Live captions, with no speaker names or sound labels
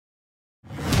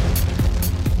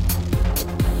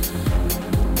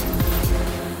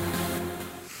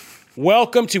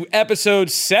Welcome to episode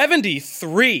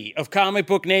 73 of Comic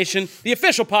Book Nation, the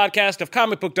official podcast of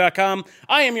comicbook.com.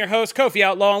 I am your host, Kofi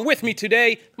Outlaw, and with me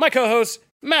today, my co-host,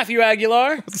 Matthew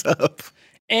Aguilar. What's up?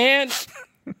 And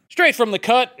straight from the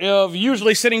cut of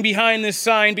usually sitting behind this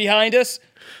sign behind us,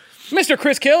 Mr.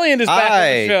 Chris Killian is back on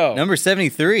the show. Number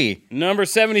 73. Number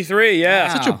 73,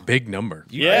 yeah. Such a big number.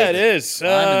 Yeah, it is.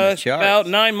 Climbing the charts. About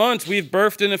 9 months, we've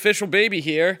birthed an official baby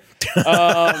here,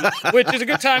 which is a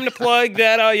good time to plug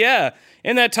that,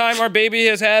 in that time, our baby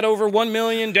has had over 1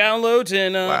 million downloads,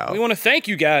 and we want to thank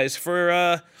you guys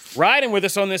for riding with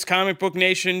us on this Comic Book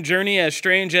Nation journey, as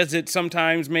strange as it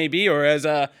sometimes may be, or as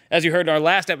you heard in our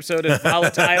last episode, as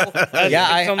volatile as it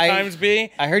can sometimes be.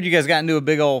 I heard you guys got into a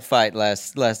big old fight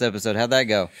last episode. How'd that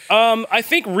go? I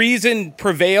think reason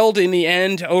prevailed in the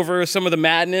end over some of the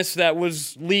madness that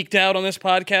was leaked out on this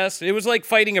podcast. It was like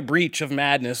fighting a breach of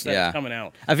madness that was coming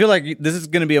out. I feel like this is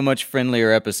going to be a much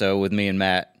friendlier episode with me and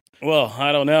Matt. Well,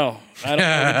 I don't know.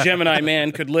 The Gemini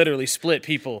Man could literally split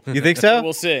people. You think so?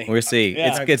 We'll see. We'll see.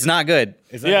 Yeah. It's not good.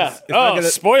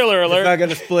 Spoiler alert. It's not going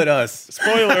to split us.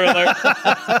 Spoiler alert.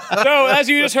 So, as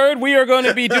you just heard, we are going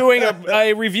to be doing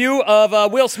a review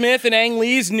of Will Smith and Ang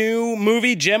Lee's new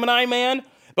movie, Gemini Man.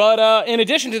 But in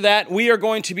addition to that, we are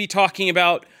going to be talking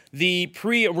about we're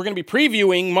going to be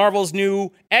previewing Marvel's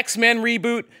new X-Men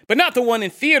reboot, but not the one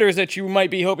in theaters that you might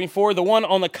be hoping for, the one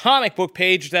on the comic book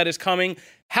page that is coming.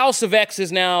 House of X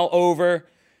is now over.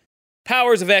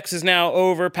 Powers of X is now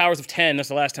over. Powers of 10, that's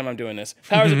the last time I'm doing this.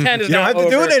 Powers of 10 is now over. You don't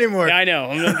have to do it anymore. Yeah, I know.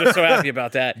 I'm just so happy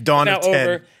about that. Dawn of 10.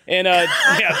 Over. And, Dawn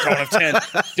of 10.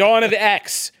 Dawn of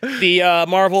X, the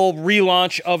Marvel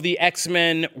relaunch of the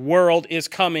X-Men world is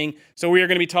coming. So we are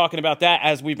going to be talking about that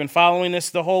as we've been following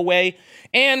this the whole way.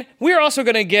 And we're also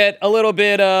going to get a little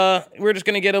bit,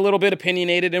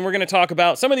 opinionated, and we're going to talk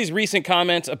about some of these recent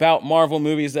comments about Marvel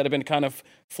movies that have been kind of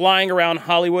flying around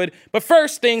Hollywood. But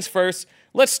first things first,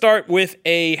 let's start with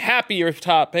a happier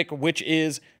topic, which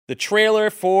is the trailer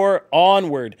for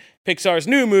Onward, Pixar's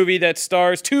new movie that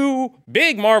stars two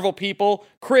big Marvel people,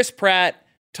 Chris Pratt,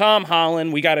 Tom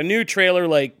Holland. We got a new trailer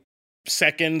like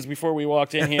seconds before we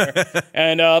walked in here.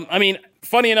 And,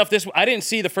 funny enough, I didn't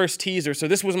see the first teaser, so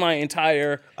this was my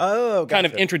entire kind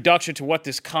of introduction to what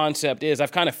this concept is.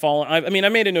 I've kind of I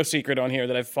made it no secret on here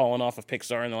that I've fallen off of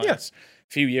Pixar in the last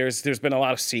few years. There's been a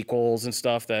lot of sequels and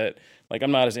stuff that,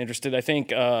 I'm not as interested. I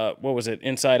think, what was it,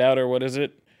 Inside Out, or what is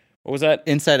it? What was that?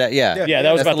 Inside Out, yeah. Yeah,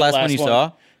 that was That's about the last one you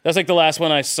saw? That's like the last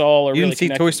one I saw. You didn't see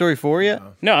Toy Story 4 yet?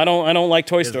 No, I don't like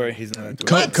Toy Story. He's not a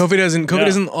Kofi doesn't.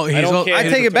 I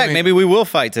take it back. Maybe we will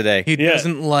fight today. He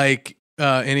doesn't like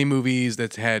any movies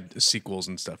that's had sequels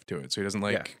and stuff to it. So he doesn't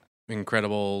like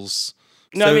Incredibles.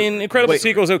 No, Incredible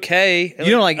sequel's okay.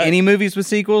 You don't like any movies with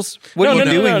sequels? What are you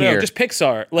doing here? No, just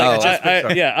Pixar.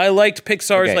 I liked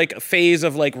Pixar's phase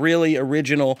of really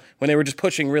original, when they were just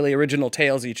pushing really original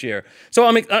tales each year.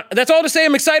 So that's all to say.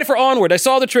 I'm excited for Onward. I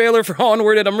saw the trailer for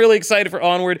Onward, and I'm really excited for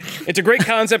Onward. It's a great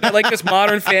concept. I like this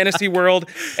modern fantasy world,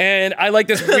 and I like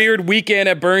this weird Weekend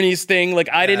at Bernie's thing.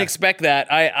 I didn't expect that.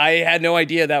 I had no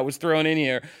idea that was thrown in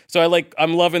here. So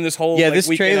I'm loving this whole. This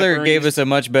trailer gave us a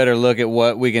much better look at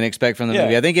what we can expect from the movie.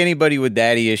 I think anybody with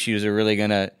daddy issues are really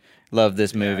gonna love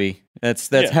this movie. That's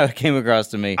how it came across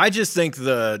to me. I just think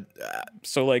I'm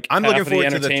looking forward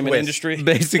to the twist. Industry.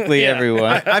 Basically,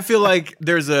 everyone. I feel like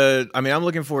I'm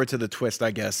looking forward to the twist,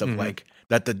 I guess, of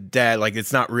that the dad,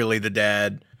 it's not really the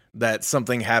dad. That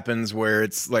something happens where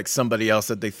it's somebody else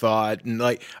that they thought,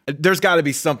 and there's got to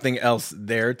be something else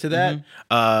there to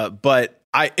that. But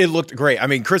it looked great.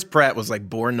 Chris Pratt was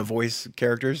born to voice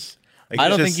characters. I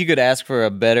don't think you could ask for a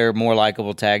better, more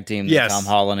likable tag team than Tom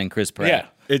Holland and Chris Pratt. Yeah.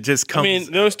 It just comes.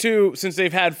 Those two, since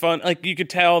they've had fun, you could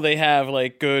tell they have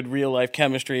good real life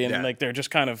chemistry, and they're just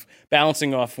kind of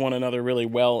bouncing off one another really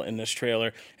well in this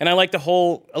trailer. And I like the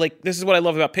whole this is what I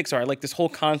love about Pixar. I like this whole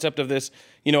concept of this,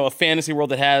 a fantasy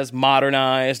world that has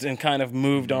modernized and kind of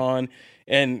moved on.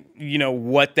 And,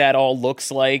 what that all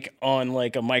looks like on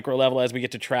a micro level as we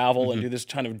get to travel and do this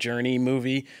kind of journey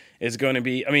movie is going to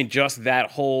be, just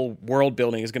that whole world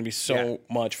building is going to be so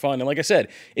much fun. And like I said,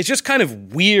 it's just kind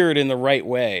of weird in the right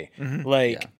way.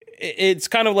 It's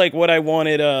kind of like what I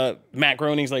wanted Matt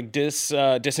Groening's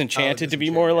Disenchanted to be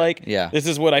more like. Yeah. This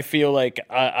is what I feel like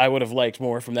I would have liked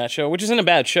more from that show, which isn't a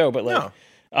bad show, but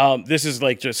this is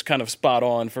just kind of spot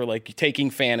on for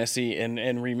taking fantasy and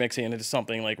remixing it into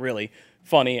something really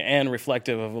funny and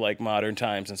reflective of modern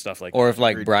times and stuff like that. Or if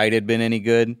Bright had been any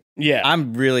good. Yeah.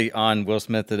 I'm really on Will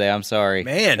Smith today. I'm sorry.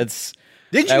 Man.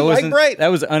 Did you like Bright? That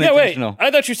was Yeah, wait. unintentional.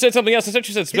 I thought you said something else. I thought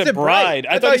you said said Bride. Bride.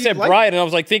 I thought you said liked Bride, and I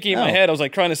was like thinking in my No. head. I was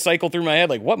like trying to cycle through my head,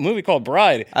 like what movie called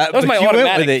Bride? That was But my you went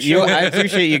automatic. with it. show I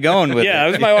appreciate you going with Yeah, it.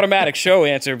 it was my automatic show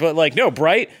answer. But like, no,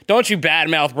 Bright. Don't you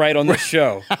badmouth Bright on this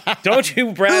show? Don't you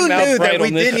Who badmouth knew Bright that we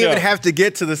on this didn't show? even have to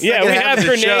get to the Yeah, second we half have of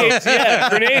the show? grenades. Yeah,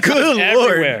 grenades Good just Lord.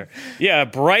 everywhere. Yeah,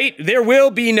 Bright. There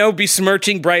will be no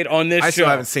besmirching Bright on this I show. still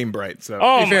haven't seen Bright, so.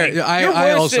 Oh To be my! fair, I you're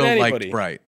worse also than liked anybody.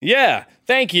 Bright. Yeah,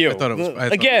 thank you. I thought it was- I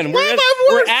thought- Again, Why am I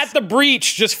we're worse? at the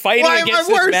breach, just fighting Why am I against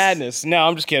this worse? madness. No,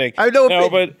 I'm just kidding. I have no No,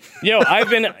 opinion.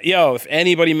 but if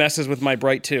anybody messes with my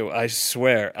Bright 2, I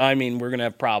swear, I mean, we're gonna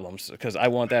have problems because I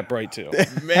want that Bright 2.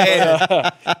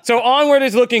 Man. So Onward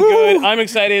is looking good. I'm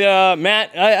excited.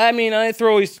 Matt, I mean, I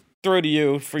throw to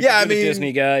you for Yeah, you, I the mean,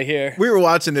 Disney guy here. We were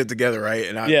watching it together, right?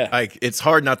 And like, it's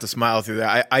hard not to smile through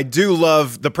that. I do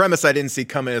love the premise. I didn't see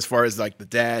coming as far as like the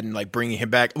dad and like bringing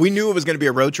him back. We knew it was going to be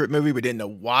a road trip movie. We didn't know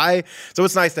why. So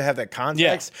it's nice to have that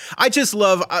context. I just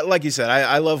love, like you said,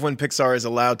 I love when Pixar is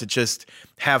allowed to just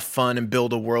have fun and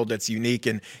build a world that's unique,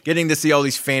 and getting to see all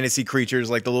these fantasy creatures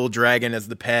like the little dragon as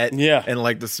the pet, and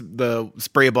like the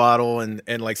spray bottle,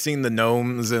 and like seeing the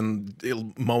gnomes and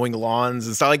mowing lawns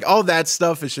and stuff. Like all that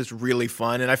stuff is just really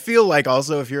fun. And I feel like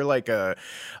also if you're like a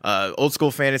old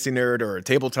school fantasy nerd or a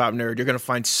tabletop nerd, you're gonna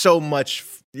find so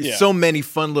many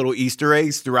fun little Easter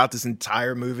eggs throughout this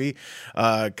entire movie,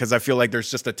 because I feel like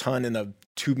there's just a ton in a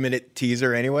 2-minute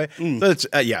teaser anyway. So it's,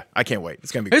 I can't wait.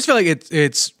 It's gonna be. I just feel like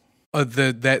it's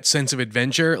that sense of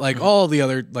adventure. Like all the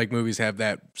other like movies have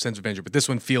that sense of adventure, but this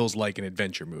one feels like an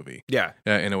adventure movie. Yeah,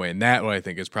 in a way, and that what I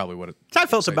think is probably what That's how I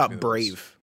felt about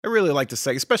Brave. I really like the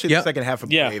second, especially the second half of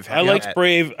Brave. I liked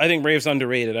Brave. I think Brave's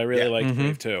underrated. I really liked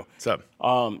Brave too. So,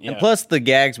 And plus the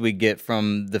gags we get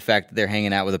from the fact that they're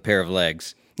hanging out with a pair of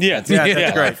legs. Yeah,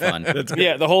 That's great fun.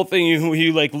 Yeah, the whole thing.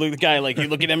 You like look the guy like you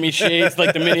looking at me shades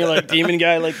like the mini like demon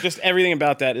guy like just everything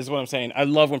about that is what I'm saying. I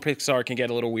love when Pixar can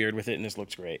get a little weird with it, and this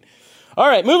looks great. All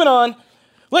right, moving on.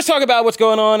 Let's talk about what's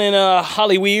going on in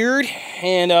Hollyweird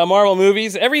and Marvel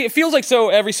movies. It feels like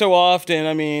every so often.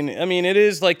 I mean, it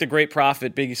is like the great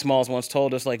prophet Biggie Smalls once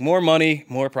told us, like more money,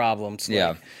 more problems. Like,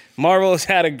 Yeah. Marvel has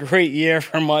had a great year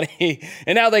for money,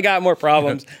 and now they got more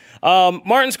problems.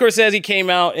 Martin Scorsese came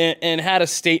out and had a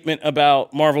statement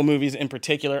about Marvel movies in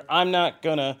particular.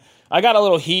 I got a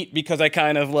little heat because I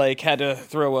kind of like had to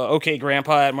throw a "Okay,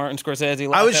 Grandpa" at Martin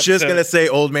Scorsese. I was just gonna say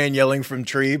 "old man yelling from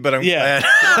tree," but I'm glad.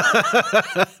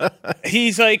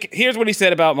 He's like, here's what he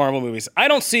said about Marvel movies. I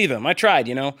don't see them. I tried,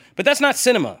 but that's not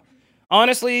cinema.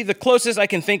 Honestly, the closest I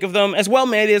can think of them, as well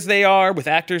made as they are, with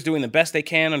actors doing the best they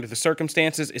can under the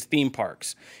circumstances, is theme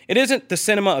parks. It isn't the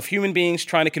cinema of human beings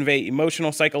trying to convey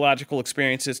emotional, psychological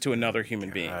experiences to another human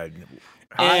being.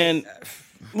 And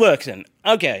listen,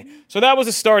 okay, so that was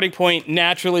a starting point.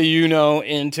 Naturally,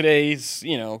 in today's,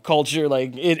 culture,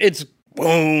 like it's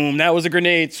boom. That was a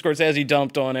grenade Scorsese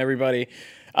dumped on everybody.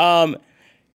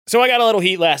 So I got a little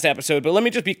heat last episode, but let me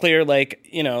just be clear,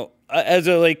 as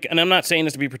and I'm not saying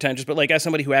this to be pretentious, but as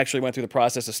somebody who actually went through the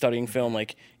process of studying film,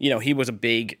 he was a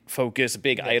big focus, a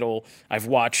big idol. I've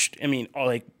watched,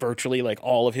 virtually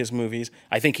all of his movies.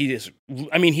 I think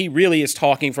he really is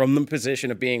talking from the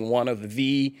position of being one of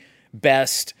the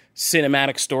best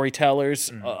cinematic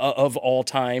storytellers of all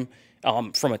time,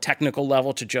 from a technical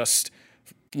level to just,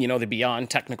 the beyond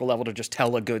technical level to just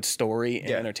tell a good story,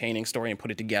 an entertaining story, and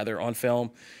put it together on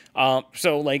film.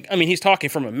 He's talking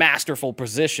from a masterful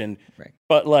position, right?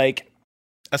 But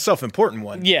a self-important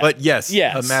one. Yeah. But yes,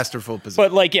 a masterful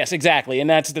position. But yes, exactly. And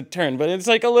that's the turn. But it's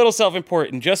a little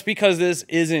self-important just because this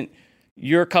isn't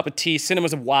your cup of tea.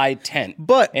 Cinema's a wide tent.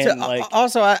 But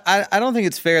also, I don't think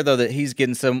it's fair, though, that he's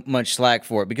getting so much slack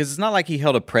for it, because it's not like he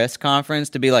held a press conference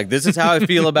to be like, this is how I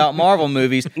feel about Marvel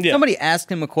movies. Yeah. Somebody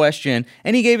asked him a question,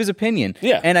 and he gave his opinion.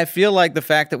 Yeah. And I feel like the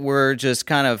fact that we're just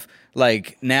kind of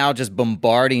now just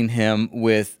bombarding him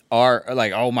with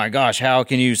oh my gosh, how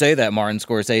can you say that, Martin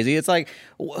Scorsese? It's like,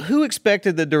 who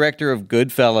expected the director of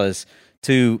Goodfellas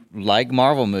to like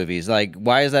Marvel movies?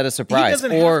 Why is that a surprise? He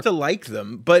doesn't have to like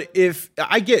them, but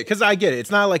I get it. It's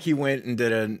not like he went and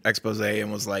did an expose and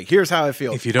was like, here's how I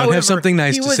feel. If you don't have something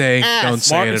nice to say, don't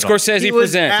say Martin it at all. Scorsese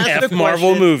presents F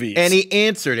Marvel movies. And he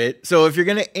answered it. So if you're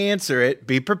going to answer it,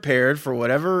 be prepared for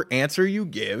whatever answer you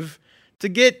give to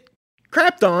get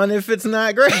crapped on if it's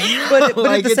not great. But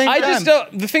at the same time,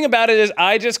 the thing about it is,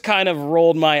 I just kind of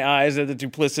rolled my eyes at the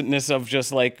duplicitousness of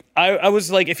just I was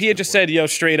like, if he had just said,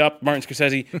 straight up, Martin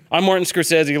Scorsese, I'm Martin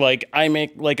Scorsese, I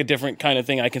make a different kind of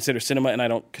thing I consider cinema, and I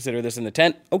don't consider this in the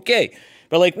tent. Okay.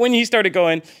 But like when he started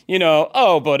going,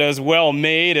 but as well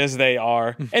made as they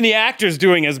are, and the actor's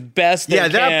doing as best they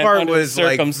can that part under the was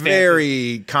like circumstances.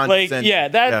 very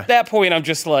condescending. That point I'm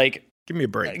just like, give me a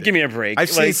break. give me a break. I've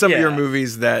seen some of your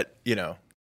movies that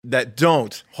that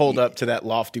don't hold up to that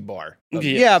lofty bar.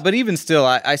 Yeah, but even still,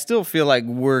 I still feel like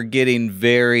we're getting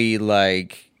very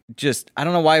I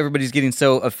don't know why everybody's getting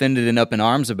so offended and up in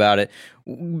arms about it.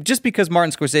 Just because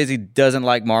Martin Scorsese doesn't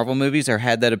like Marvel movies or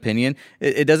had that opinion,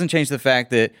 it doesn't change the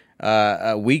fact that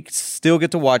we still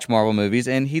get to watch Marvel movies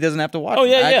and he doesn't have to watch them.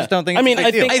 I just don't think it's a big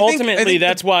I deal. think ultimately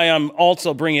that's why I'm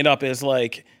also bringing it up is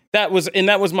like, that was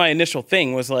my initial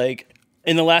thing was like,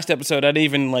 in the last episode, I'd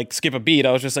even like skip a beat.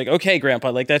 I was just like, okay,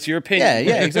 Grandpa, like that's your opinion.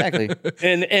 Yeah, exactly.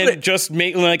 and just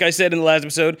make, like I said in the last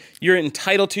episode, you're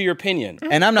entitled to your opinion.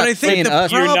 And I'm not saying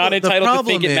us. You're not entitled to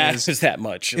think it matters that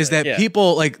much. Is that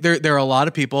people, like, there are a lot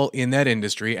of people in that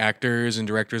industry, actors and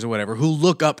directors or whatever, who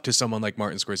look up to someone like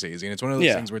Martin Scorsese. And it's one of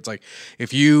those things where it's like,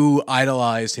 if you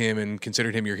idolized him and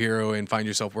considered him your hero and find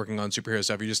yourself working on superhero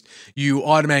stuff, you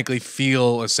automatically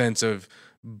feel a sense of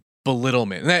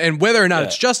belittlement, and whether or not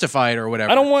it's justified or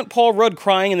whatever. I don't want Paul Rudd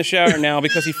crying in the shower now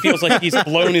because he feels like he's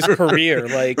blown his career.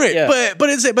 Like, right.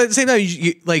 But at the same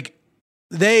time,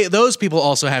 those people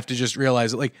also have to just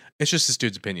realize that like it's just this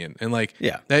dude's opinion, and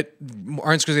that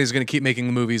Martin Scorsese is going to keep making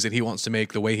the movies that he wants to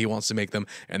make the way he wants to make them,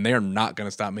 and they are not going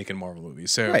to stop making Marvel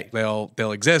movies. So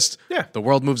they'll exist. Yeah, the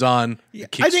world moves on. Yeah.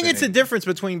 I think it's a difference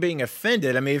between being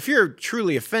offended. I mean, if you're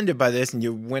truly offended by this and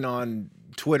you went on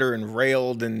Twitter and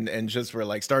railed and just were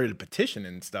like started a petition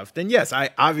and stuff, then yes, I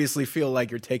obviously feel like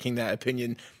you're taking that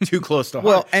opinion too close to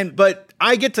heart. But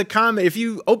I get to comment if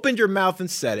you opened your mouth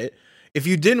and said it. If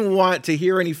you didn't want to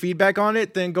hear any feedback on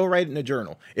it, then go write it in a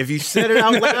journal. If you said it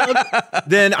out loud,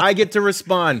 then I get to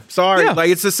respond. Sorry. Like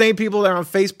it's the same people that are on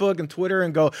Facebook and Twitter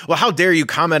and go, well, how dare you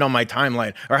comment on my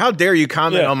timeline? Or how dare you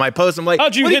comment on my post? I'm like,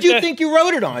 what did you think you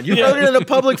wrote it on? You wrote it in a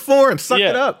public forum. Suck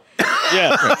it up.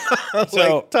 Yeah.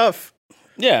 So like, tough.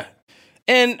 Yeah.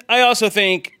 And I also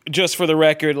think, just for the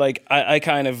record, like I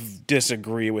kind of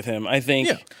disagree with him. I think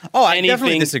I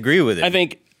definitely disagree with it. I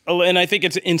think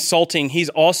it's insulting. He's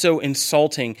also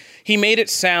insulting. He made it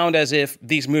sound as if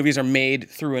these movies are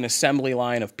made through an assembly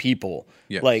line of people.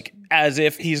 Yes. Like, as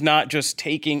if he's not just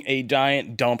taking a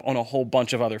giant dump on a whole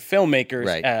bunch of other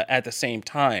filmmakers at the same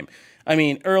time. I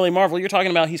mean, early Marvel, you're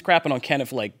talking about he's crapping on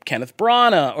Kenneth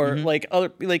Branagh or like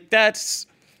other, like that's...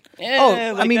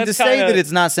 I mean, to say that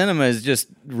it's not cinema is just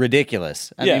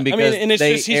ridiculous. I mean, because and it's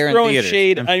just he's throwing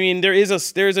shade. I mean, there is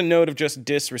a note of just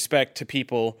disrespect to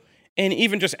people, and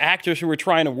even just actors who are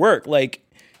trying to work. Like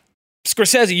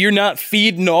Scorsese, you're not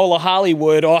feeding all of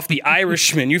Hollywood off The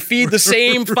Irishman. You feed the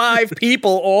same 5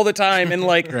 people all the time, and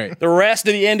like the rest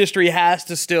of the industry has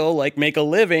to still like make a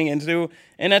living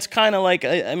and that's kind of like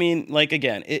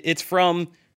again, it's from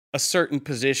a certain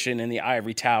position in the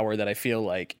ivory tower that I feel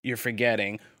like you're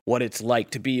forgetting what it's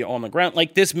like to be on the ground.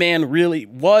 Like this man really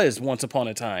was once upon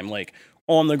a time, like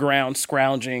on the ground,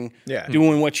 scrounging,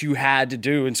 doing what you had to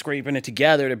do and scraping it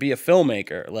together to be a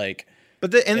filmmaker. Like,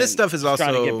 this stuff is also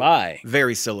trying to get by.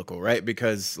 Very cyclical, right?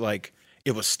 Because like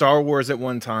it was Star Wars at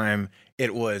one time,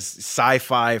 it was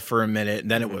sci-fi for a minute,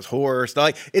 and then it was horror. So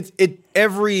like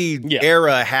every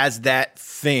era has that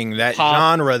thing, that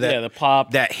genre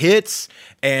that hits,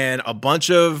 and a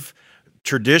bunch of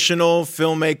traditional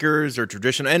filmmakers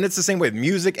and it's the same way with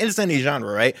music, and it's any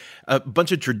genre, right? A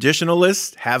bunch of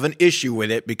traditionalists have an issue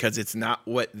with it because it's not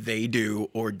what they do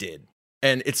or did.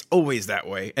 And it's always that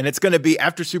way. And it's going to be,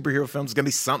 after superhero films, it's going to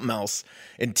be something else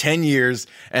in 10 years.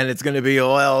 And it's going to be,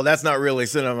 well, that's not really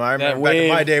cinema. I remember back in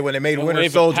my day when they made Winter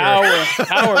Soldier. Power.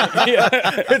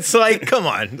 It's like, come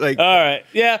on. Like, all right.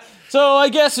 Yeah. So I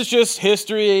guess it's just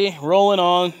history rolling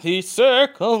on the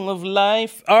circle of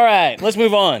life. All right. Let's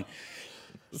move on.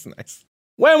 That's nice.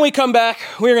 When we come back,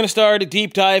 we're going to start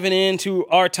deep diving into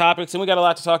our topics. And we got a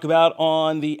lot to talk about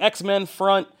on the X-Men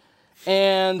front.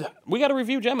 And we got to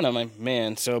review Gemini, my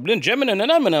man. So, Gemini,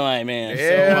 my man.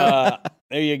 Yeah. So,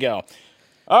 there you go.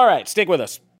 All right, stick with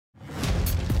us.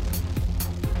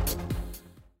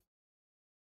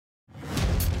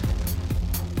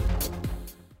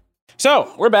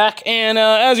 So, we're back, and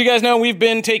as you guys know, we've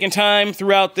been taking time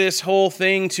throughout this whole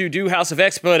thing to do House of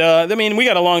X, but, we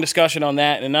got a long discussion on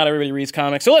that, and not everybody reads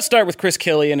comics. So let's start with Chris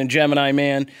Killian and Gemini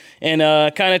Man, and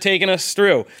kind of taking us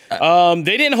through.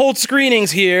 They didn't hold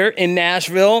screenings here in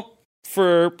Nashville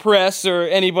for press or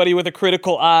anybody with a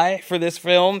critical eye for this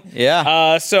film.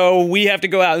 Yeah. So we have to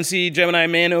go out and see Gemini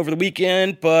Man over the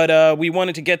weekend, but we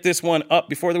wanted to get this one up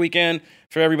before the weekend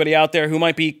for everybody out there who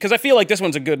might be, because I feel like this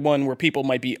one's a good one where people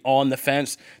might be on the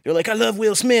fence. They're like, I love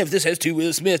Will Smith. This has 2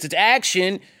 Will Smiths. It's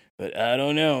action. But I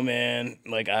don't know, man.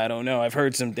 Like, I don't know. I've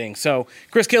heard some things. So,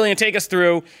 Chris Killian, take us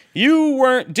through.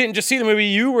 You didn't just see the movie.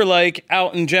 You were like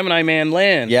out in Gemini Man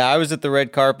land. Yeah, I was at the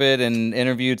red carpet and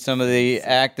interviewed some of the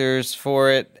actors for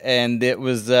it, and it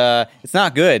was it's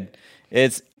not good.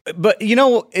 But you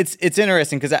know, it's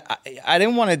interesting because I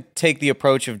didn't want to take the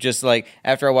approach of just like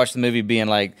after I watched the movie being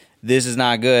like, this is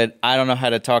not good. I don't know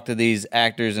how to talk to these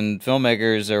actors and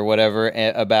filmmakers or whatever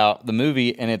about the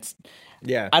movie, and it's.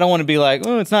 Yeah. I don't want to be like,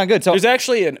 oh, it's not good. So there's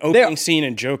actually an opening scene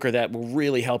in Joker that will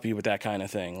really help you with that kind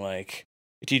of thing. Like,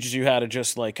 it teaches you how to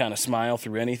just like kind of smile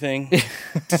through anything.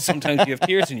 Sometimes you have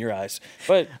tears in your eyes,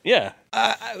 but yeah.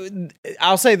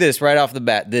 I'll say this right off the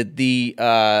bat: that the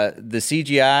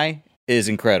CGI is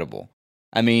incredible.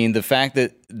 I mean, the fact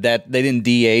that they didn't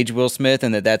de-age Will Smith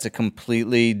and that's a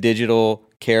completely digital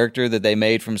character that they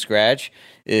made from scratch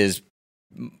is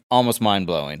almost mind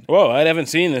blowing. Whoa, I haven't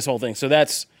seen this whole thing, so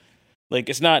that's. Like,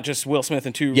 it's not just Will Smith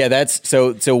and two... Yeah, that's...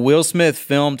 So Will Smith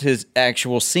filmed his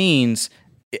actual scenes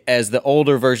as the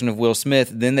older version of Will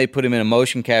Smith. Then they put him in a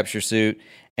motion capture suit,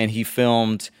 and he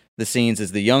filmed the scenes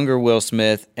as the younger Will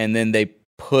Smith, and then they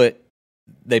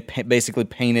basically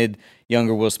painted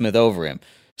younger Will Smith over him.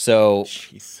 So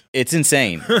it's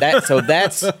insane.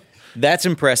 That's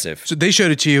impressive. So they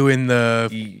showed it to you in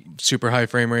the super high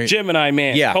frame rate? Gemini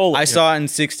Man. Yeah, I saw it in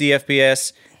 60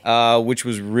 FPS. Which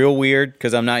was real weird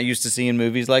because I'm not used to seeing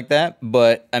movies like that.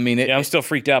 But I mean, I'm still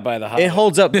freaked out by the high. It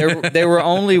holds up. There were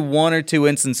only one or two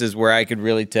instances where I could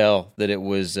really tell that it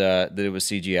was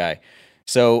CGI.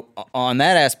 So on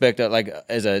that aspect, like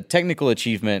as a technical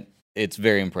achievement, it's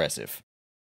very impressive.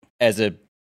 As a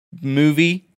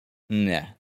movie, nah,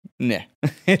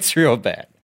 it's real bad.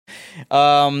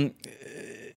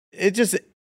 It just.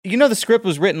 You know, the script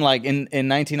was written like in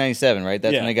 1997, right?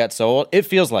 That's when it got sold. It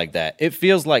feels like that. It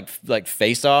feels like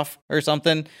Face Off or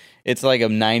something. It's like a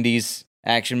 90s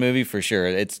action movie for sure.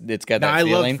 It's got that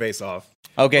feeling. I love Face Off.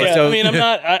 Okay, so I mean,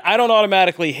 I don't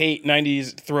automatically hate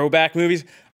 90s throwback movies.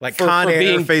 Like Con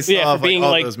Air, Face Off, for being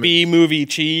like B-movie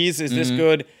cheese. Is this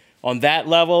good on that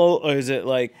level? Or is it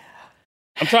like...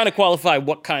 I'm trying to qualify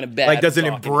what kind of bad. Like, does it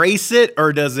embrace it,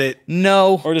 or does it?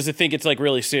 No. Or does it think it's like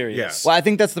really serious? Yeah. Well, I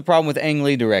think that's the problem with Ang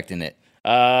Lee directing it.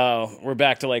 We're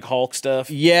back to like Hulk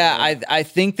stuff. Yeah, I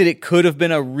think that it could have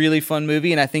been a really fun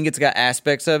movie, and I think it's got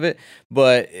aspects of it,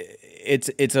 but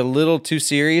it's a little too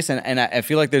serious, and I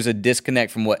feel like there's a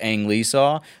disconnect from what Ang Lee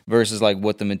saw versus like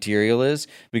what the material is.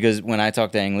 Because when I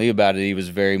talked to Ang Lee about it, he was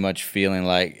very much feeling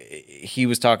like he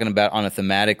was talking about on a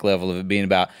thematic level of it being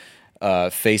about.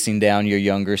 Facing down your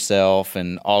younger self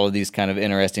and all of these kind of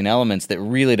interesting elements that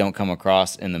really don't come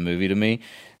across in the movie to me.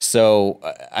 So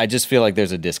I just feel like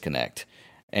there's a disconnect.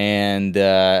 And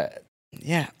I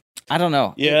don't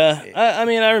know. Yeah, I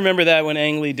mean, I remember that when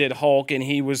Ang Lee did Hulk, and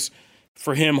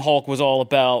for him, Hulk was all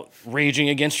about raging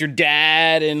against your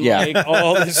dad and like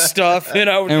all this stuff, you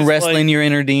know, and wrestling your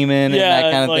inner demon and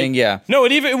that kind of thing. Yeah, no,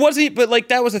 it wasn't, but like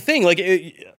that was a thing. Like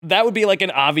that would be like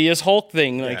an obvious Hulk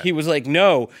thing. Like he was like,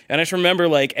 no, and I just remember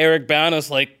like Eric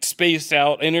Bana's like spaced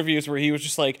out interviews where he was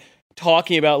just like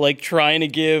talking about like trying to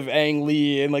give Ang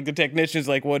Lee and like the technicians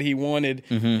like what he wanted,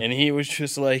 and he was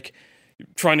just like.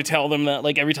 Trying to tell them that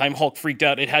like every time Hulk freaked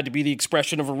out, it had to be the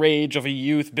expression of a rage of a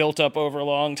youth built up over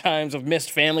long times of missed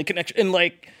family connection. And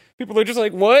like people are just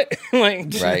like, what?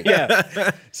 Like, right? Yeah.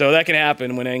 So that can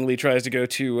happen when Ang Lee tries to go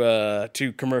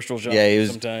to commercial genres.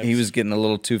 Yeah, sometimes he was getting a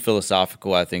little too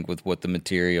philosophical, I think, with what the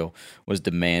material was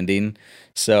demanding.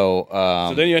 So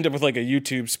then you end up with like a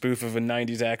YouTube spoof of a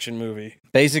 '90s action movie.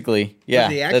 Basically,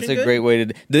 yeah, that's a great way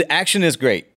to. The action is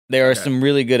great. There are some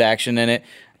really good action in it.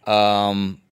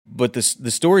 But the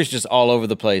story's just all over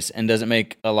the place and doesn't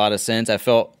make a lot of sense. I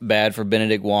felt bad for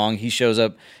Benedict Wong. He shows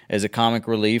up as a comic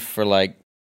relief for like,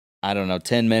 I don't know,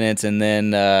 10 minutes, and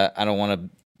then I don't want to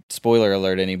spoiler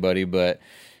alert anybody, but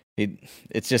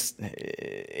it's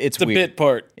a weird. Bit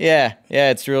part. Yeah,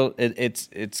 it's real.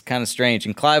 It's kind of strange.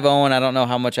 And Clive Owen, I don't know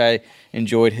how much I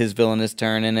enjoyed his villainous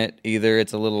turn in it either.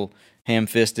 It's a little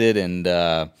ham-fisted, and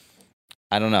I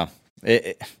don't know.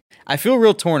 I feel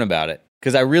real torn about it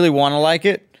because I really want to like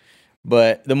it.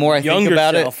 But the more I think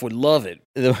about it, would love it.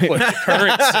 The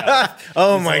current self.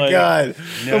 Oh my God!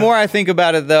 The more I think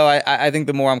about it, though, I think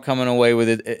the more I'm coming away with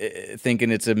it thinking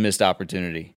it's a missed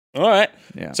opportunity. All right.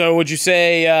 Yeah. So would you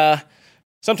say?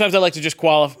 Sometimes I like to just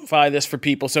qualify this for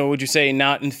people. So would you say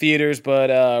not in theaters, but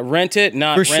rent it,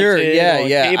 not for sure? Rent it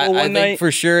Yeah. Cable I one night? think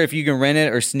for sure if you can rent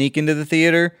it or sneak into the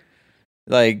theater,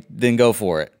 like then go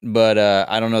for it. But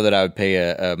I don't know that I would pay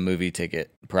a movie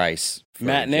ticket price.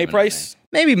 Matinee price.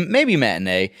 Maybe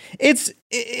matinee.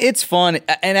 It's fun,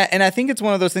 and I think it's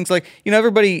one of those things like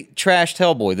everybody trashed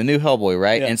Hellboy, the new Hellboy,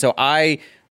 right? Yeah. And so I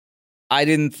I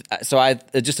didn't, so I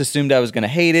just assumed I was going to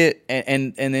hate it,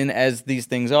 and then as these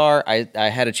things are, I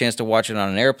had a chance to watch it on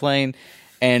an airplane,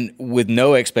 and with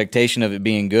no expectation of it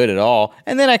being good at all,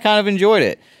 and then I kind of enjoyed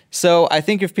it. So I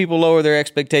think if people lower their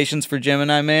expectations for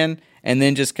Gemini Man and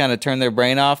then just kind of turn their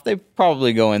brain off, they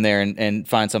probably go in there and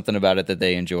find something about it that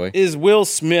they enjoy. Is Will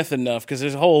Smith enough? Because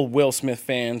there's whole Will Smith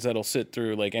fans that'll sit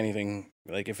through like anything,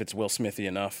 like if it's Will Smithy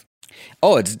enough.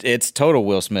 Oh, it's total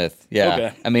Will Smith. Yeah.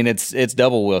 Okay. I mean, it's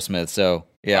double Will Smith. So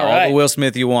yeah, All all right. the Will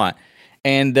Smith you want.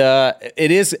 And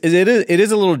it is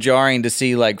a little jarring to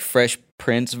see like Fresh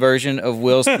Prince version of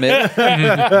Will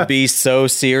Smith be so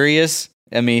serious.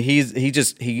 I mean,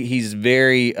 he's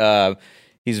very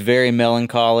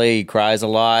melancholy. He cries a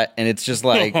lot, and it's just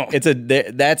like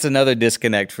that's another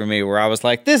disconnect for me where I was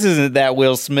like, this isn't that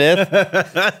Will Smith.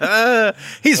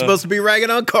 He's supposed to be ragging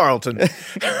on Carlton.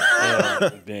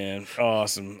 Oh, man,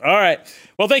 awesome. All right.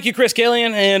 Well, thank you, Chris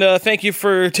Killian, and thank you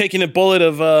for taking the bullet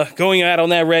of going out on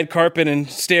that red carpet and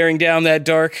staring down that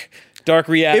dark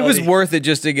reality. It was worth it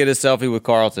just to get a selfie with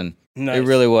Carlton. Nice. It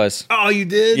really was. Oh, you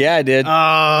did? Yeah, I did.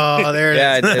 Oh, there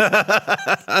it is.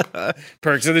 Yeah, I did.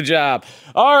 Perks of the job.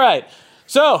 All right.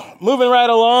 So, moving right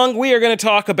along, we are going to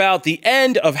talk about the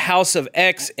end of House of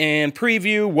X and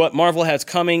preview what Marvel has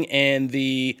coming and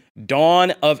the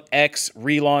Dawn of X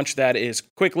relaunch that is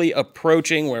quickly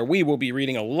approaching, where we will be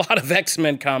reading a lot of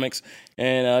X-Men comics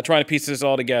and trying to piece this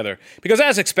all together. Because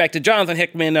as expected, Jonathan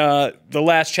Hickman, the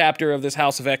last chapter of this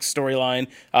House of X storyline,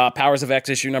 Powers of X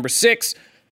issue number 6,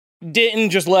 didn't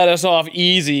just let us off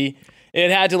easy. It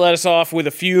had to let us off with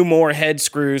a few more head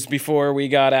screws before we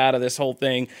got out of this whole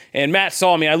thing. And Matt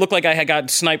saw me. I looked like I had gotten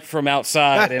sniped from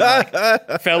outside and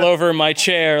like, fell over in my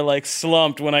chair, like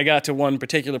slumped when I got to one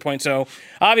particular point. So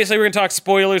obviously we're going to talk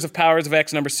spoilers of Powers of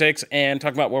X number 6 and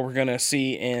talk about what we're going to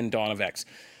see in Dawn of X.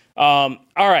 All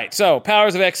right, so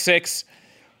Powers of X 6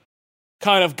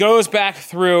 kind of goes back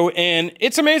through, and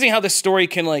it's amazing how this story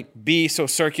can like be so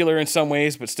circular in some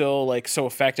ways, but still like so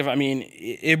effective. I mean,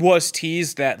 it was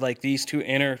teased that like these two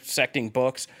intersecting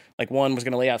books, like one was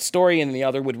going to lay out story, and the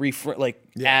other would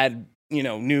add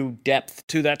new depth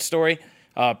to that story.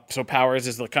 So Powers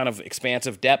is the kind of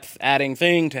expansive depth adding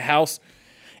thing to House.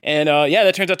 And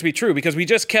that turns out to be true because we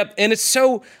just kept, and it's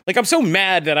so, like, I'm so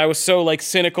mad that I was so, like,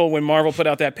 cynical when Marvel put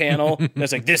out that panel.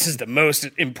 That's like, this is the most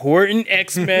important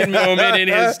X-Men moment in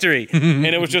history. And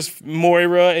it was just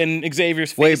Moira and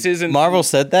Xavier's faces. And Marvel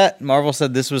said that? Marvel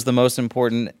said this was the most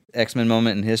important X-Men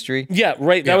moment in history? Yeah,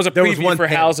 right. That was a preview for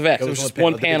House of X. It was just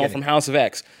one panel from House of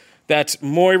X. That's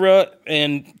Moira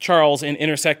and Charles in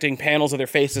intersecting panels of their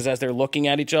faces as they're looking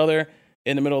at each other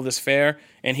in the middle of this fair,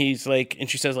 and he's like, and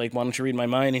she says like, why don't you read my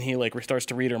mind? And he like starts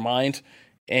to read her mind,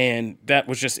 and that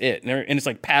was just it. And it's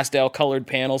like pastel colored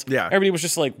panels. Yeah, everybody was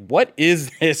just like, what is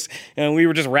this? And we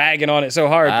were just ragging on it so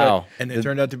hard. Wow. But, and it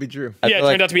turned out to be true. Yeah, it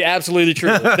turned out to be absolutely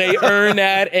true. They earn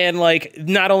that, and like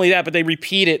not only that, but they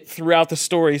repeat it throughout the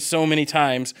story so many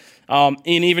times, and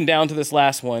even down to this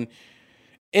last one.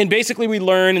 And basically we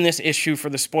learn in this issue, for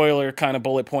the spoiler kind of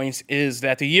bullet points, is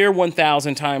that the year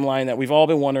 1000 timeline that we've all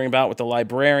been wondering about with the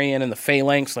Librarian and the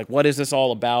Phalanx, like what is this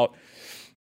all about?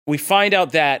 We find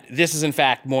out that this is in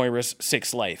fact Moira's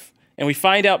sixth life. And we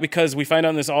find out because we find out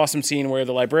in this awesome scene where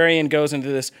the Librarian goes into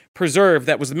this preserve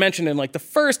that was mentioned in like the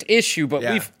first issue, but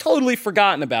we've totally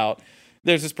forgotten about.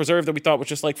 There's this preserve that we thought was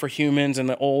just like for humans in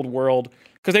the old world,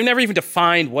 because they never even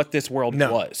defined what this world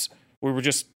was. We were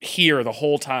just here the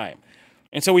whole time.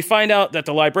 And so we find out that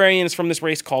the Librarian is from this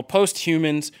race called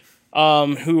Post-Humans,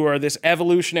 who are this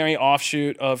evolutionary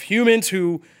offshoot of humans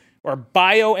who are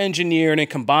bioengineered and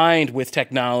combined with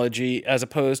technology, as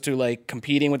opposed to like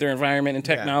competing with their environment and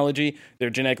technology. Yeah. They're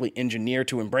genetically engineered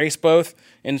to embrace both.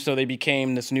 And so they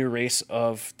became this new race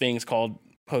of things called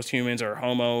Post-Humans or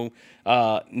Homo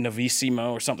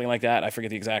Novissimo or something like that. I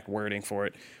forget the exact wording for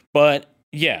it. But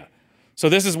yeah. So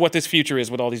this is what this future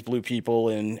is with all these blue people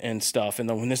and stuff, and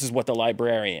then this is what the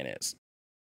Librarian is.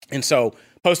 And so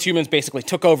Post-Humans basically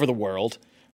took over the world,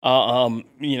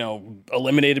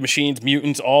 eliminated machines,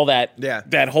 mutants, all that. Yeah.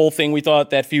 That whole thing we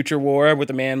thought that future war with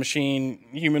the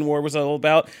man-machine-human war was all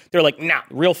about. They're like, nah,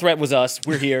 real threat was us.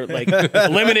 We're here. Like,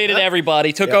 eliminated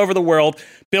everybody, took over the world,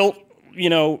 built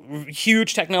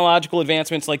huge technological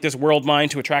advancements like this world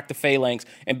mind to attract the Phalanx.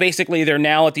 And basically they're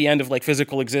now at the end of like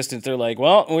physical existence. They're like,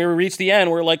 well, we reached the end.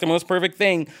 We're like the most perfect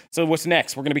thing. So what's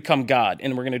next? We're going to become God,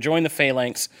 and we're going to join the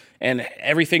Phalanx, and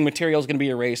everything material is going to be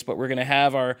erased, but we're going to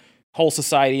have our whole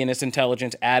society and its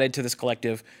intelligence added to this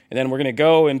collective. And then we're going to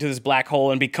go into this black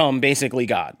hole and become basically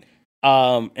God.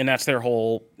 And that's their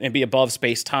whole, and be above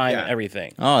space time and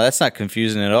everything. Oh, that's not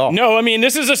confusing at all. No, I mean,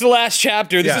 this is just the last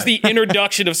chapter. This is the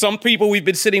introduction of some people we've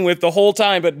been sitting with the whole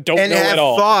time, but don't know at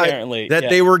all. Thought apparently, that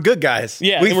they were good guys.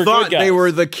 Yeah, we they were thought good guys. they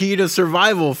were the key to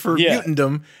survival for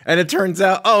mutantdom, and it turns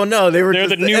out, oh no, they're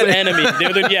the new enemy.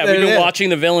 They're the, we've been watching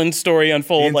the villain story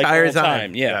unfold like the whole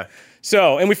time. Yeah.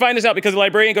 So, and we find this out because the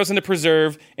librarian goes into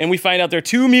preserve, and we find out there are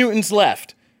 2 mutants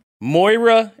left,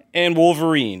 Moira and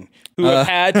Wolverine, who have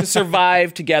had to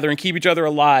survive together and keep each other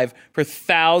alive for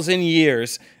 1,000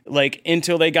 years, like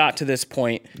until they got to this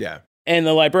point. Yeah. And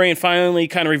the librarian finally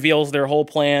kind of reveals their whole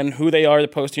plan, who they are, the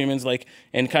posthumans, like,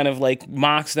 and kind of like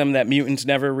mocks them that mutants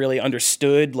never really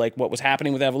understood like what was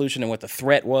happening with evolution and what the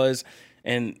threat was,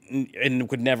 and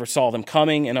would never saw them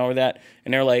coming and all of that.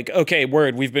 And they're like, okay,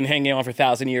 word, we've been hanging on for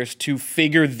 1,000 years to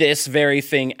figure this very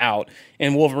thing out.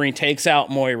 And Wolverine takes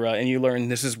out Moira, and you learn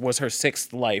this was her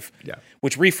 6th life,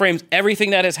 which reframes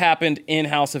everything that has happened in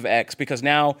House of X, because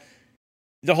now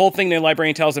the whole thing the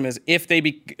librarian tells them is if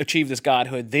they achieve this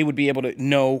godhood, they would be able to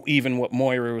know even what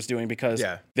Moira was doing, because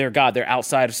they're God. They're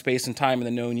outside of space and time in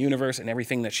the known universe, and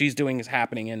everything that she's doing is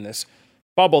happening in this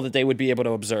bubble that they would be able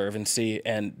to observe and see,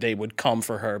 and they would come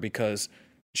for her because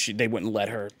they wouldn't let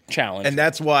her challenge. And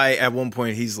that's why at one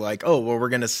point he's like, oh, well, we're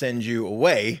going to send you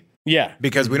away. Yeah.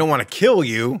 Because we don't want to kill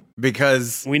you,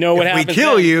 because we know what happens. If we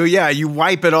kill you, you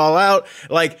wipe it all out.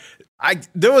 Like,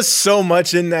 there was so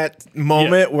much in that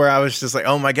moment where I was just like,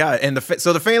 oh my God. And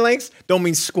so the phalanx don't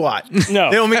mean squat.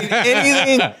 No. They don't mean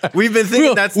anything. We've been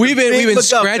thinking we've been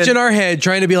scratching our head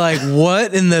trying to be like,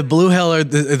 what in the blue hell are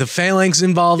the phalanx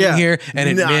involved in here? And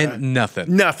it meant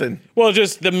nothing. Nothing. Well,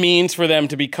 just the means for them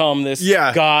to become this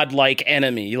godlike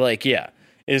enemy. Like,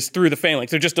 is through the phalanx.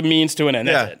 They're just a means to an end.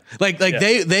 That's it. Like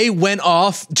they went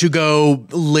off to go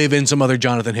live in some other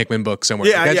Jonathan Hickman book somewhere.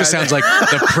 Yeah, that just sounds like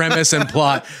the premise and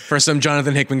plot for some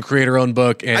Jonathan Hickman creator-owned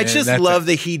book. And I just love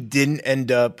that he didn't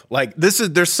end up like this.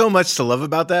 There's so much to love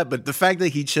about that, but the fact that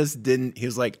he just didn't. He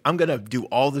was like, I'm gonna do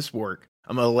all this work.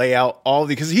 I'm gonna lay out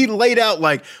because he laid out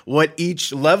like what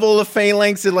each level of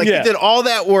phalanx and he did all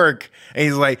that work, and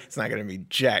he's like, it's not gonna be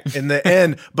jack in the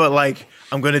end, but like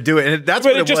I'm gonna do it, and that's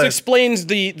what it just was. Explains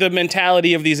the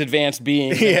mentality of these advanced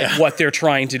beings, and like what they're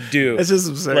trying to do. It's just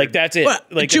absurd. Like that's it. Well,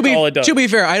 like that's all it does. To be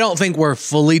fair, I don't think we're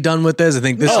fully done with this. I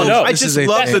think this. I just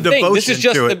love the devotion This is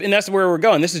just to it. and that's where we're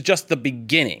going. This is just the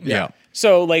beginning. Yeah.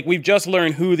 So, like, we've just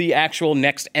learned who the actual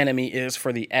next enemy is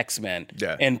for the X-Men,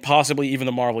 and possibly even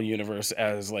the Marvel Universe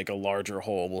as, like, a larger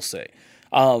whole, we'll say.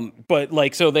 But,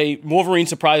 like, so Wolverine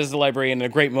surprises the librarian in a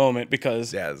great moment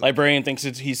because librarian thinks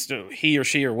he or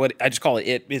she or what, I just call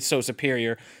it is so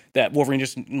superior that Wolverine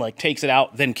just, like, takes it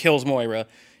out, then kills Moira.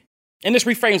 And this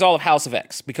reframes all of House of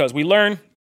X, because we learn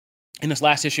in this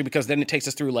last issue, because then it takes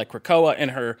us through, like, Krakoa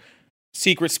and her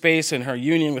secret space and her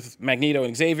union with Magneto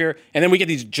and Xavier. And then we get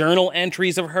these journal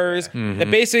entries of hers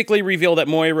that basically reveal that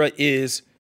Moira is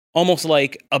almost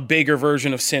like a bigger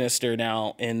version of Sinister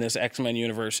now in this X-Men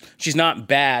universe. She's not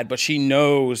bad, but she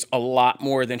knows a lot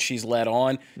more than she's let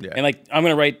on. Yeah. And like, I'm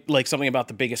going to write like something about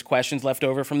the biggest questions left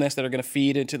over from this that are going to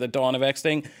feed into the Dawn of X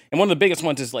thing. And one of the biggest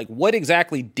ones is like, what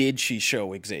exactly did she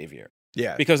show Xavier?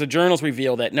 Yeah. Because the journals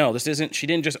reveal that no, she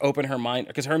didn't just open her mind,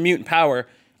 because her mutant power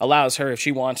allows her, if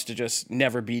she wants, to just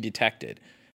never be detected.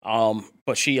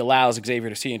 But she allows Xavier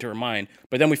to see into her mind.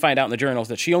 But then we find out in the journals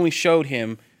that she only showed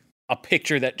him a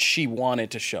picture that she wanted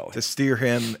to show him. To steer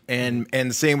him, and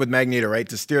the same with Magneto, right?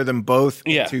 To steer them both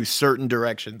into certain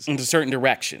directions.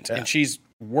 Yeah. And she's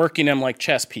working them like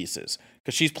chess pieces.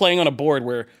 Because she's playing on a board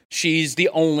where she's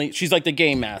like the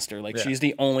game master. Like she's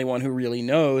the only one who really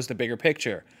knows the bigger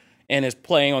picture. And is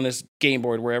playing on this game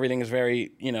board where everything is very,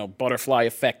 butterfly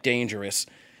effect dangerous.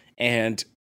 And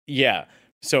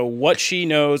so what she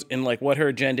knows and like what her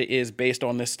agenda is based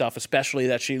on this stuff, especially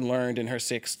that she learned in her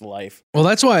 6th life. Well,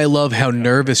 that's why I love how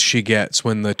nervous she gets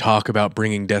when the talk about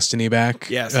bringing Destiny back,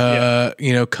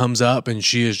 comes up, and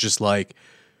she is just like,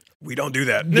 we don't do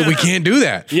that. We can't do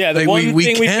that. Yeah, the one thing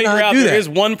we figure out, there is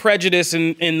one prejudice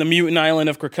in the mutant island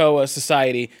of Krakoa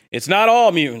society. It's not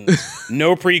all mutants.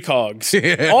 No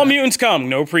precogs. All mutants come,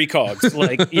 no precogs.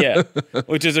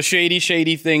 Which is a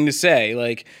shady thing to say.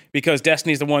 Like, because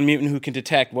Destiny's the one mutant who can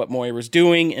detect what Moira's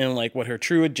doing and like what her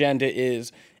true agenda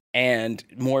is, and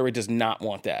Moira does not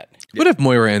want that. What if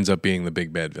Moira ends up being the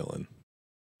big bad villain?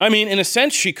 I mean, in a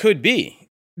sense, she could be.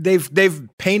 They've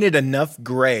painted enough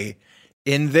gray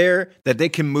in there that they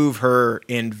can move her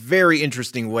in very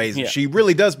interesting ways. Yeah. She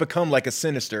really does become like a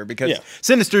Sinister, because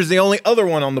Sinister's the only other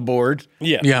one on the board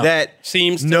that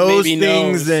seems to knows maybe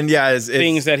things knows and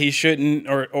things that he shouldn't,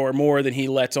 or more than he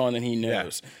lets on than he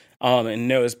knows. and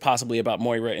knows possibly about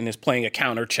Moira and is playing a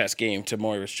counter chess game to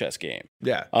Moira's chess game.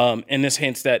 Yeah. And this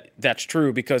hints that that's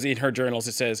true because in her journals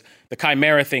it says the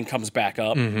Chimera thing comes back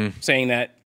up, saying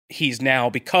that he's now,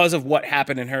 because of what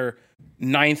happened in her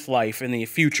 9th life in the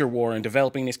future war and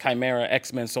developing these Chimera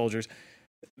X-Men soldiers,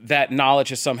 that knowledge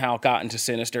has somehow gotten to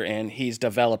Sinister, and he's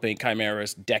developing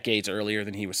Chimeras decades earlier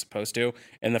than he was supposed to.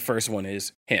 And the first one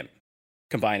is him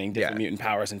combining different mutant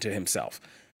powers into himself,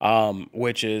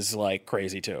 which is like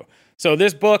crazy too. So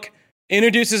this book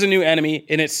introduces a new enemy,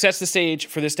 and it sets the stage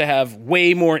for this to have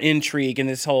way more intrigue in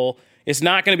this whole. It's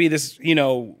not going to be this,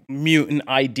 mutant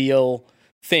ideal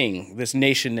thing, this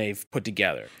nation they've put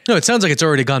together. No, it sounds like it's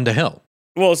already gone to hell.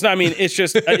 Well, it's not. I mean, it's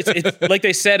just it's like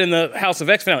they said in the House of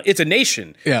X finale. It's a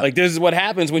nation. Yeah. Like this is what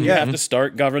happens when you have to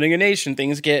start governing a nation.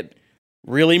 Things get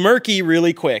really murky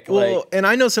really quick. Well, and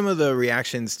I know some of the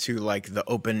reactions to like the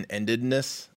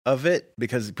open-endedness of it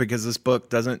because this book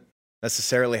doesn't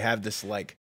necessarily have this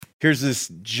like here's this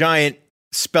giant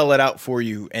spell it out for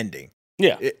you ending.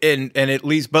 Yeah, and at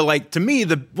least, but like to me,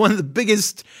 one of the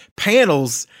biggest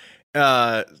panels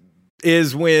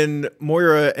is when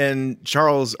Moira and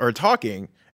Charles are talking,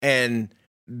 and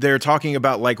they're talking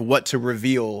about like what to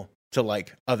reveal to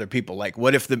like other people. Like,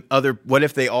 what if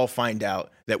they all find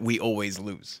out that we always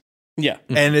lose? Yeah.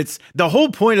 And it's the whole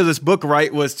point of this book,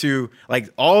 right, was to like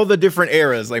all the different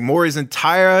eras, like Moira's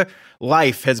entire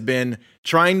life has been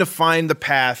trying to find the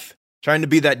path, trying to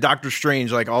be that Doctor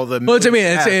Strange, like all the. Well,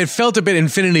 it felt a bit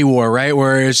Infinity War, right?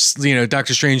 Where it's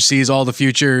Doctor Strange sees all the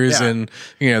futures, and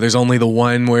there's only the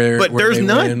one where. But where there's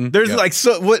none. Win. There's like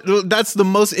so. What? That's the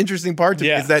most interesting part to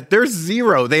me is that there's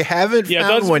zero. They haven't found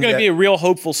that's one going to be a real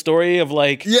hopeful story of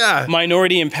like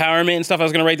minority empowerment and stuff. I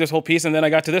was going to write this whole piece, and then I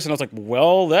got to this, and I was like,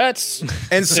 well, that's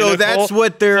and so that's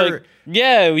what they're. Like,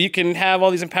 yeah, you can have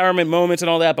all these empowerment moments and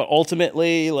all that, but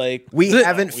ultimately, like we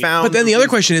haven't found. But then the other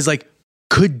question is like,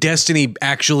 could Destiny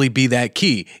actually be that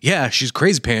key? Yeah, she's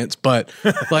crazy pants, but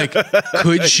like,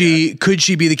 could she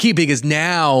be the key? Because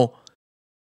now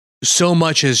so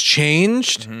much has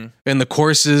changed and the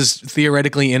course is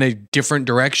theoretically in a different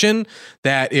direction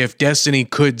that if Destiny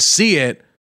could see it,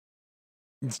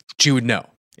 she would know.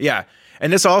 Yeah.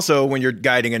 And this also, when you're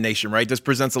guiding a nation, right, this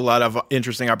presents a lot of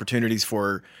interesting opportunities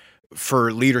for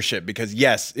leadership because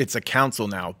yes, it's a council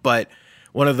now, but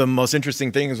one of the most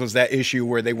interesting things was that issue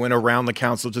where they went around the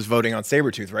council just voting on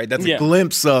Sabretooth, right? That's a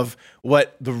glimpse of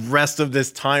what the rest of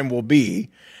this time will be.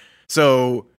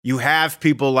 So you have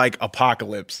people like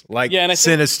Apocalypse, like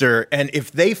Sinister, and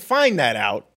if they find that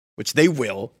out, which they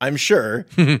will, I'm sure,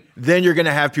 then you're going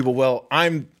to have people, well,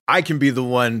 I can be the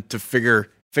one to figure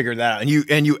that out.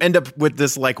 And you end up with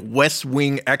this like West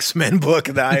Wing X-Men book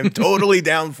that I am totally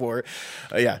down for.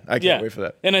 I can't wait for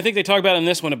that. And I think they talk about in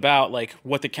this one about like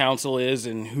what the council is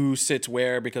and who sits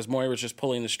where because Moira's just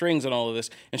pulling the strings and all of this.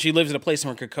 And she lives in a place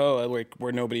in Krakoa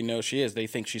where nobody knows she is. They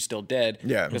think she's still dead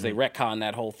because they retcon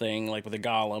that whole thing like with the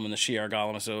Golem and the Shi'ar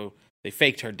Golem. So they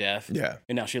faked her death. Yeah.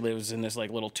 And now she lives in this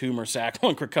like little tumor sack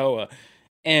on Krakoa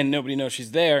and nobody knows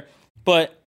she's there.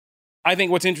 But I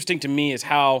think what's interesting to me is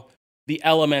how the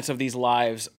elements of these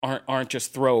lives aren't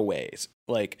just throwaways.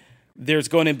 Like, there's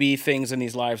going to be things in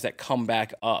these lives that come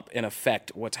back up and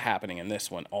affect what's happening in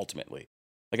this one, ultimately.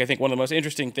 Like, I think one of the most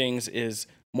interesting things is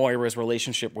Moira's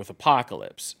relationship with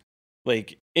Apocalypse.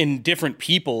 Like, in different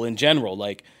people in general,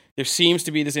 like, there seems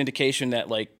to be this indication that,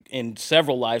 like, in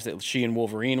several lives that she and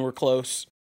Wolverine were close.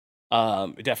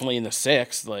 Definitely in the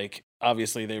 6th, like,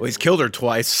 obviously he's killed her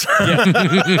twice.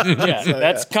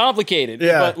 That's complicated.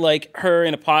 But like her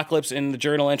in Apocalypse in the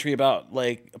journal entry about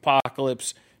like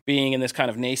Apocalypse being in this kind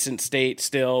of nascent state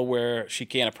still where she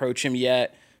can't approach him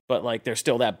yet, but like there's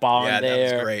still that bond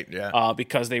there. That's great.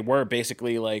 Because they were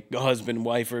basically like husband and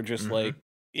wife or just like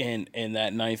in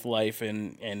that 9th life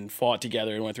and fought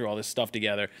together and went through all this stuff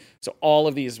together. So all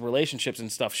of these relationships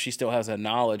and stuff she still has a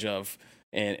knowledge of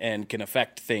and can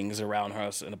affect things around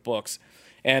her in the books.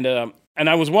 And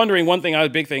I was wondering, a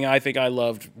big thing I think I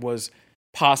loved was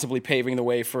possibly paving the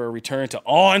way for a return to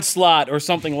Onslaught or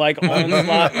something like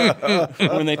Onslaught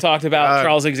when they talked about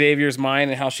Charles Xavier's mind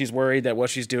and how she's worried that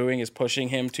what she's doing is pushing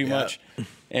him too much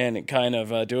and kind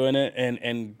of doing it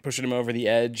and pushing him over the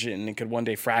edge and it could one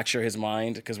day fracture his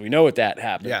mind because we know what that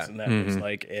happens and that was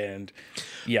like, and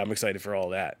I'm excited for all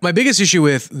that. My biggest issue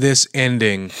with this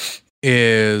ending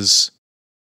is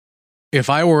if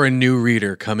I were a new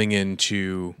reader coming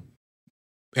into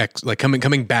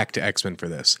coming back to X-Men for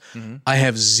this. I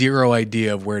have zero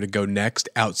idea of where to go next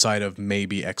outside of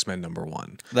maybe X-Men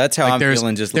 #1. That's how I'm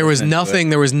feeling. Just there was nothing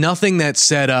that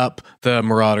set up the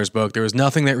Marauders book. There was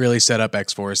nothing that really set up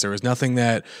X-Force. There was nothing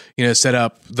that set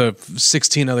up the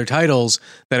 16 other titles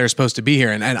that are supposed to be here.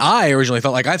 And I originally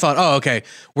thought oh, okay,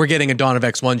 we're getting a Dawn of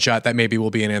X one shot that maybe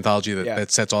will be an anthology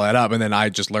that sets all that up. And then I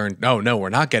just learned no, we're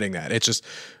not getting that. It's just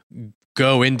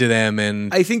go into them.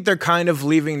 And I think they're kind of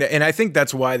leaving that, and I think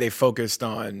that's why they focused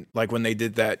on, like, when they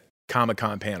did that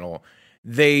Comic-Con panel,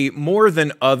 they, more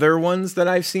than other ones that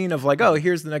I've seen of like, oh,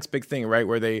 here's the next big thing, right,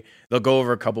 where they'll go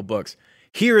over a couple books.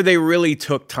 Here they really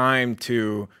took time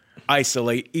to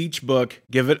isolate each book,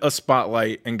 give it a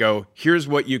spotlight, and go, here's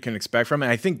what you can expect from it.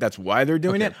 And I think that's why they're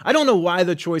doing it. I don't know why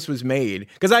the choice was made,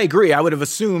 because I agree, I would have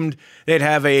assumed they'd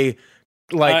have a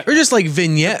or just like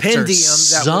vignettes pendium or that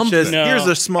something. was just, here's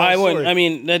a small I story. wouldn't. I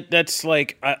mean, that's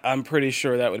like I'm pretty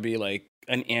sure that would be like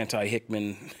an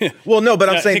anti-Hickman. Well, no, but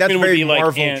I'm saying Hickman that's very would be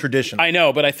Marvel tradition. I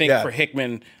know, but I think for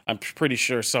Hickman, I'm pretty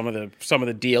sure some of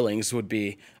the dealings would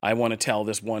be, I want to tell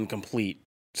this one complete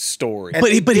story.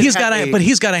 But he's got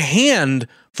a hand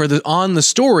for on the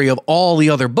story of all the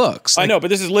other books. I know, but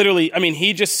this is literally, I mean,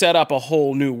 he just set up a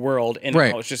whole new world, and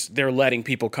right. it's just they're letting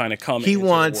people kind of come. He into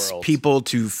wants the world. people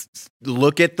to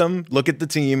look at them, look at the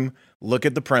team, look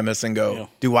at the premise, and go,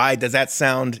 does that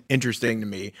sound interesting to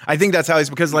me? I think that's how he's,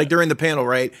 because like during the panel,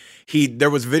 right, there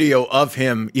was video of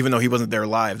him, even though he wasn't there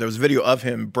live, there was video of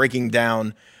him breaking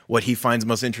down what he finds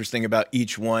most interesting about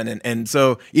each one, and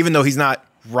so even though he's not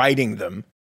writing them,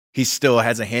 he still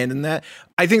has a hand in that.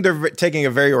 I think they're taking a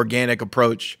very organic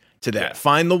approach to that. Yeah.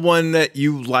 Find the one that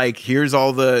you like. Here's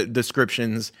all the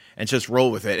descriptions and just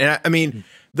roll with it. And I mean,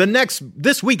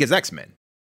 this week is X-Men.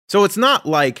 So it's not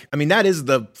like, I mean, that is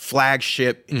the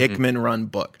flagship Hickman run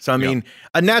book. So I mean,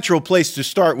 a natural place to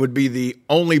start would be the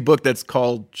only book that's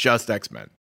called just X-Men.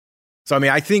 So I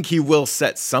mean, I think he will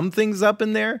set some things up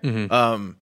in there.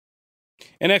 And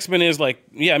X-Men is like,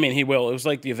 I mean, he will. It was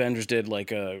like the Avengers did,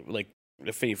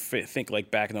 if you think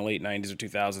like back in the late 90s or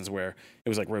 2000s where it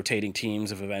was like rotating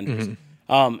teams of Avengers.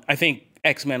 I think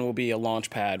X-Men will be a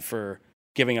launch pad for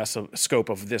giving us a scope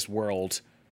of this world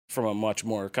from a much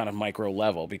more kind of micro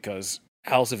level, because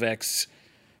House of X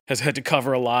has had to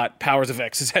cover a lot. Powers of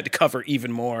X has had to cover even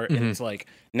more. And it's like,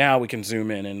 now we can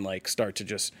zoom in and like start to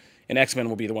just, and X-Men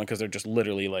will be the one, because they're just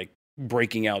literally like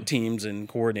breaking out teams and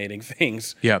coordinating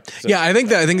things. Yeah. So, I think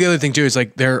the other thing too is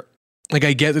like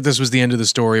I get that this was the end of the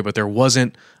story, but there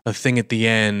wasn't a thing at the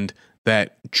end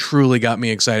that truly got me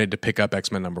excited to pick up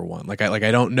X-Men #1.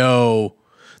 I don't know.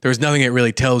 There's nothing that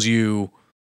really tells you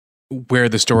where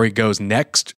the story goes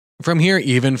next from here,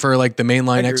 even for like the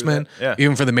mainline X-Men,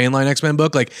 even for the mainline X-Men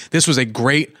book. Like this was a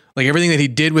great, like everything that he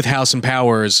did with House and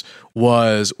Powers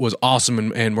was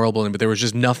awesome and world building, but there was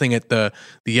just nothing at the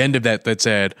end of that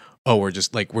said, oh, we're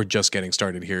just getting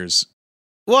started.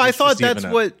 Well, I thought that's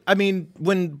what, I mean,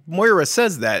 when Moira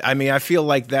says that, I mean, I feel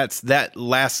like that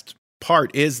last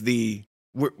part is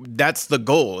that's the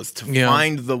goal, is to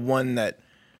find the one that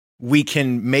we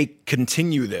can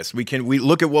continue this. We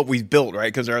look at what we've built,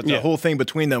 right? Because there's the whole thing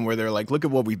between them where they're like, look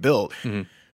at what we built.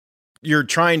 You're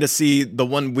trying to see the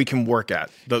one we can work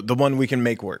at, the one we can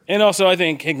make work. And also, I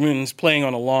think Hickman's playing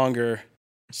on a longer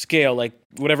scale. Like,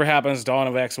 whatever happens, Dawn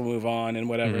of X will move on and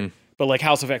whatever. But like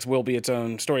House of X will be its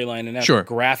own storyline, and that's a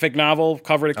graphic novel,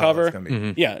 cover to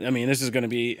cover. Yeah, I mean, this is going to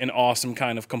be an awesome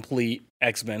kind of complete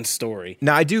X-Men story.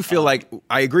 Now, I do feel like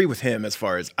I agree with him as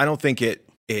far as I don't think it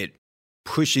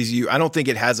pushes you. I don't think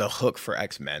it has a hook for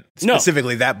X-Men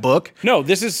specifically that book. No,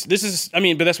 this is. I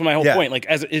mean, but that's my whole point. Like,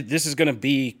 this is going to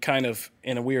be kind of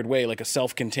in a weird way, like a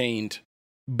self-contained.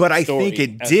 But I think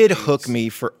it did hook me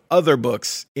for other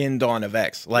books in Dawn of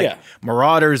X, like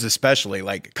Marauders, especially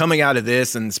like coming out of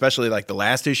this, and especially like the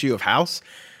last issue of House.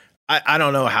 I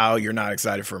don't know how you're not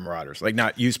excited for Marauders, like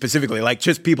not you specifically, like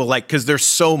just people, like, because there's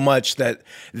so much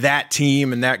that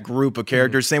team and that group of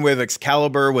characters, same way with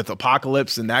Excalibur, with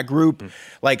Apocalypse and that group,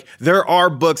 like there are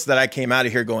books that I came out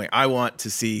of here going, I want to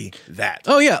see that.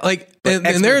 Oh yeah, like and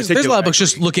there's a lot of books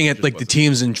just looking at like the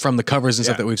teams and from the covers and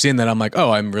stuff that we've seen that I'm like,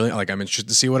 oh, I'm interested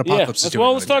to see what Apocalypse is doing.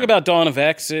 Well, let's talk about Dawn of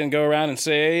X and go around and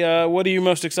say, what are you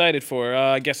most excited for?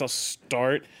 I guess I'll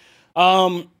start.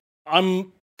 I'm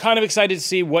kind of excited to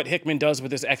see what Hickman does with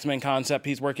this X-Men concept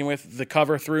he's working with. The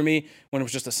cover threw me when it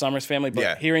was just the Summers family,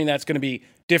 but hearing that's going to be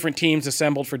different teams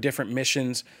assembled for different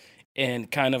missions and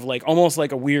kind of like almost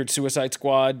like a weird Suicide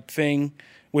Squad thing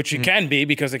which it can be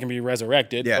because it can be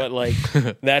resurrected. Yeah. But like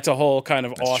that's a whole kind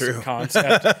of awesome true.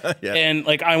 concept. Yeah. And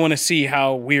like I want to see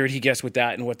how weird he gets with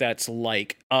that and what that's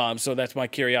like. So that's my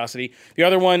curiosity. The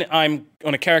other one I'm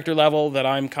on a character level that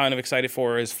I'm kind of excited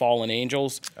for is Fallen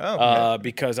Angels.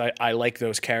 Because I like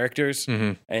those characters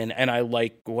and I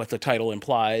like what the title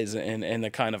implies and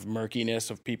the kind of murkiness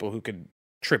of people who could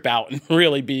trip out and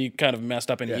really be kind of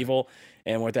messed up and evil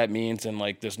and what that means in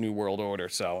like this new world order.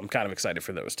 So I'm kind of excited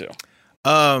for those two.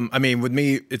 I mean, with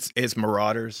me, it's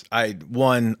Marauders.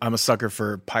 I'm a sucker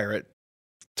for pirate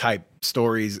type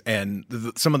stories, and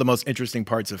some of the most interesting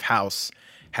parts of House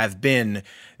have been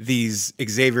these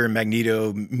Xavier and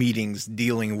Magneto meetings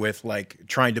dealing with like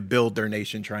trying to build their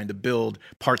nation, trying to build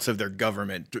parts of their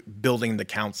government, building the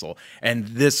council. And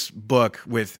this book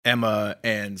with Emma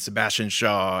and Sebastian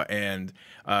Shaw and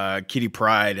Kitty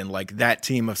Pryde and like that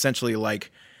team essentially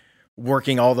like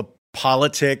working all the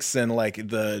politics and like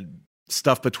the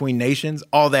stuff between nations,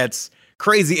 all that's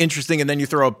crazy interesting. And then you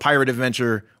throw a pirate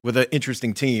adventure with an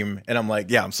interesting team, and I'm like,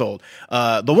 yeah, I'm sold.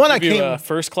 The one I came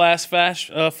first class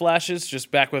flashes just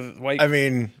back with White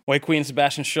Queen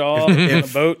Sebastian Shaw on a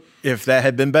boat. If that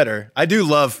had been better, I do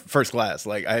love First Class.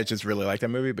 Like I just really like that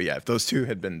movie. But yeah, if those two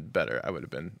had been better, I would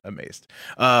have been amazed.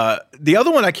 The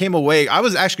other one I came away, I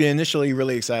was actually initially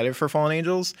really excited for Fallen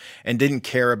Angels and didn't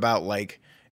care about like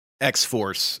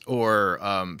X-Force or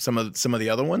some of the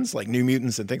other ones like New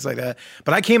Mutants and things like that.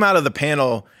 But I came out of the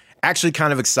panel actually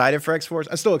kind of excited for X-Force.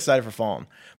 I'm still excited for Fallen,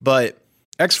 but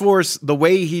X-Force, the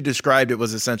way he described it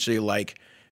was essentially like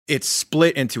it's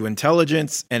split into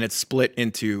intelligence and it's split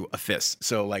into a fist.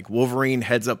 So like Wolverine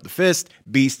heads up the fist,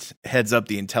 Beast heads up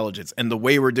the intelligence. And the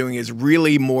way we're doing is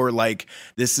really more like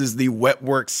this is the wet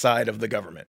work side of the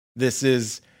government. This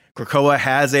is Krakoa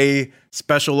has a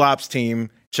special ops team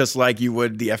just like you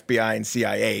would the FBI and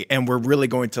CIA. And we're really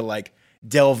going to like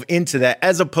delve into that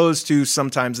as opposed to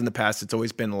sometimes in the past, it's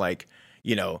always been like,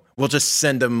 you know, we'll just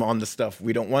send them on the stuff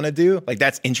we don't want to do. Like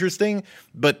that's interesting.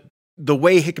 But the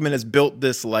way Hickman has built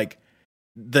this, like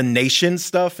the nation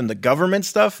stuff and the government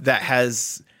stuff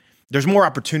there's more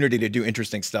opportunity to do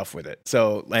interesting stuff with it.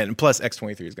 So, and plus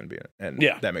X-23 is going to be in it.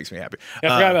 And that makes me happy. I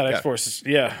forgot about X-Force.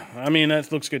 Yeah. I mean, that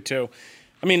looks good too.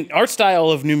 I mean, art style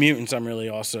of New Mutants, I'm really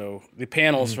also the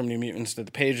panels from New Mutants, the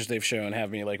pages they've shown have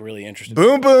me like really interested.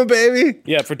 Boom, boom, baby.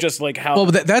 Yeah, for just like how. Well,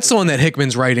 but that's the one that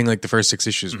Hickman's writing like the first 6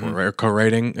 issues for, right? Or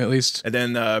co-writing at least. And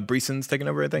then Breeson's taking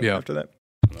over, I think, after that.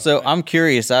 So I'm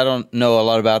curious. I don't know a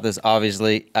lot about this.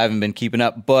 Obviously, I haven't been keeping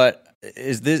up. But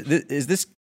is this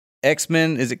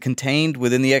X-Men? Is it contained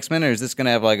within the X-Men, or is this going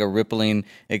to have like a rippling,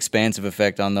 expansive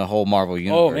effect on the whole Marvel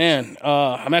universe? Oh man,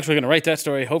 I'm actually going to write that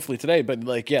story hopefully today. But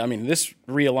like, yeah, I mean, this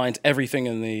realigns everything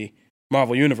in the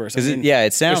Marvel universe. I mean,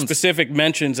 it sounds there's specific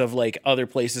mentions of like other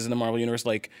places in the Marvel universe,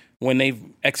 like when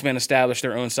X-Men established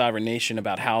their own sovereign nation,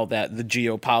 about how that the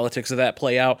geopolitics of that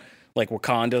play out. Like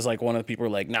Wakanda's like one of the people who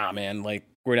are like, nah, man, like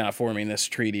we're not forming this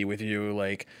treaty with you,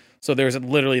 like. So there's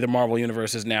literally the Marvel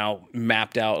universe is now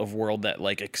mapped out of world that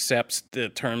like accepts the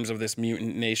terms of this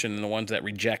mutant nation and the ones that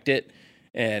reject it.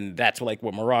 And that's like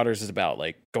what Marauders is about,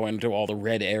 like going to all the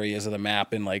red areas of the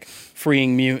map and like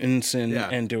freeing mutants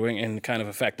and doing and kind of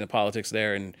affecting the politics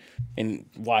there and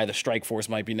why the strike force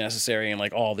might be necessary and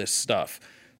like all this stuff.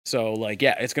 So like,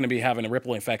 yeah, it's going to be having a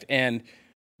rippling effect. And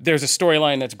there's a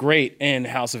storyline that's great in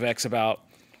House of X about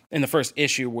in the first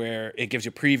issue where it gives you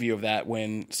a preview of that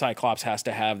when Cyclops has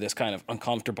to have this kind of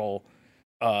uncomfortable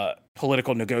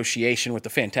political negotiation with the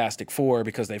Fantastic Four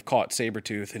because they've caught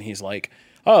Sabretooth, and he's like,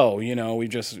 oh, you know, we're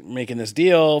just making this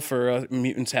deal for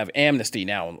mutants have amnesty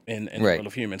now in the world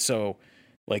of humans. So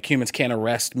like humans can't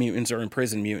arrest mutants or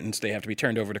imprison mutants. They have to be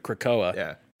turned over to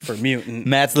Krakoa for mutant.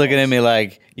 Matt's looking at me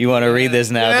like, you want to read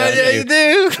this now, don't you?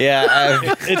 do. Yeah.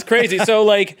 It's crazy. So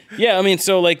like, yeah, I mean,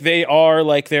 so like they are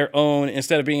like their own,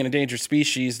 instead of being an endangered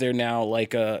species, they're now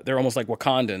like, they're almost like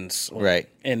Wakandans. Right.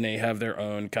 And they have their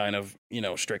own kind of, you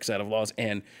know, strict set of laws.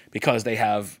 And because they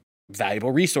have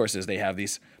valuable resources, they have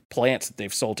these plants that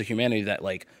they've sold to humanity that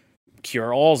like cure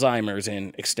Alzheimer's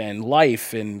and extend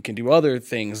life and can do other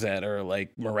things that are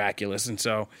like miraculous. And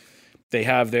so they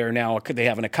have they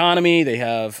have an economy, they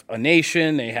have a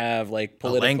nation, they have like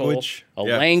political,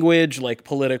 language, like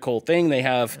political thing. They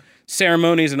have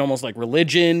ceremonies and almost like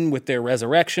religion with their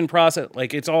resurrection process.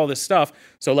 Like it's all this stuff.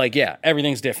 So like, yeah,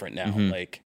 everything's different now.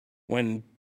 Like when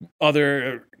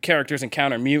other characters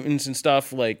encounter mutants and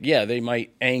stuff, like, yeah, they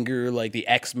might anger like the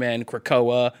X-Men,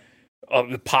 Krakoa,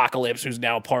 Apocalypse, who's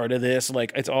now part of this.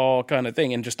 Like it's all kind of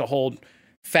thing. And just the whole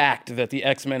fact that the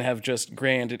X-Men have just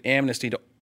granted amnesty to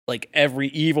like every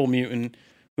evil mutant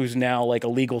who's now like a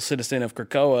legal citizen of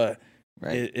Krakoa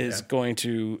is going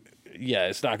to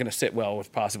it's not going to sit well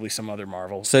with possibly some other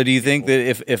Marvel. So do you think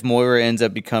that if Moira ends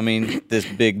up becoming this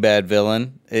big bad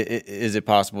villain, is it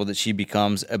possible that she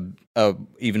becomes a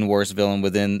even worse villain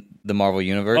within the Marvel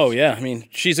universe? Oh yeah, I mean,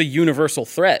 she's a universal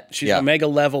threat. She's a mega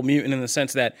level mutant in the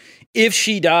sense that if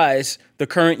she dies, the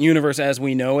current universe as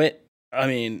we know it, I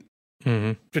mean,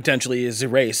 potentially is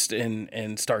erased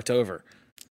and starts over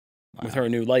with her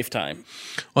new lifetime.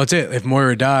 Well, that's it. If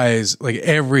Moira dies, like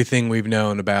everything we've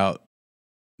known about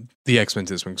the X-Men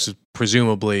system,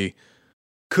 presumably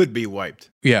could be wiped.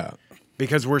 Yeah.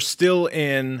 Because we're still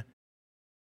in,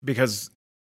 because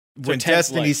when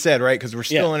Destiny life. said, right? Because we're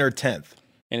still in her 10th.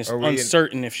 And it's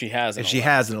uncertain if she has an If she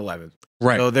has an 11th.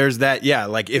 Right. So there's that,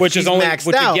 like if which she's is only, maxed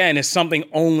which out. again is something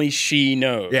only she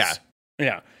knows. Yeah.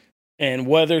 Yeah. And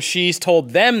whether she's told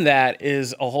them that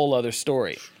is a whole other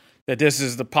story. That this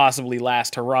is the possibly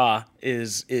last hurrah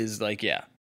is like,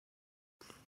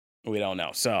 we don't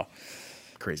know. So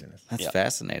craziness. That's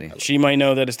fascinating. she might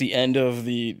know that it's the end of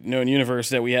the known universe,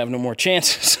 that we have no more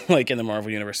chances, like in the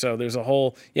Marvel universe. So there's a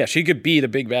whole, she could be the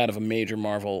big bad of a major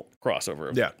Marvel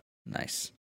crossover. Yeah.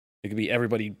 Nice. It could be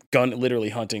everybody literally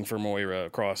hunting for Moira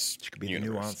across. She could be the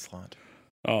new Onslaught.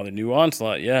 Oh, the new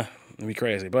Onslaught. Yeah. It'd be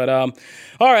crazy. But, all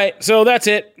right. So that's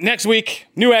it. Next week,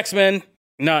 new X-Men.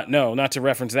 Not to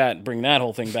reference that and bring that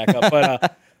whole thing back up,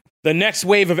 but the next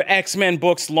wave of X-Men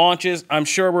books launches. I'm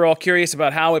sure we're all curious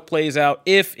about how it plays out,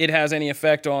 if it has any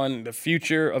effect on the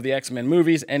future of the X-Men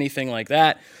movies, anything like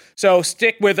that. So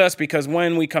stick with us, because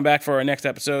when we come back for our next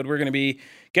episode, we're going to be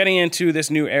getting into this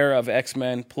new era of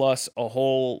X-Men plus a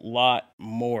whole lot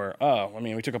more. Oh, I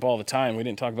mean, we took up all the time. We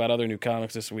didn't talk about other new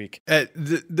comics this week. There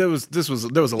was a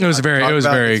lot. It was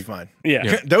very It's fine.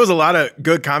 Yeah. There was a lot of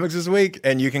good comics this week,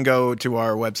 and you can go to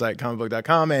our website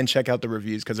comicbook.com and check out the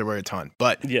reviews, because there were a ton.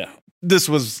 But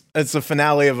it's a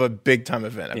finale of a big time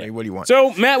event. I mean, what do you want?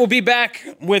 So Matt will be back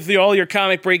with all your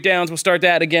comic breakdowns. We'll start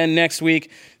that again next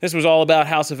week. This was all about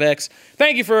House of X.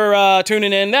 Thank you for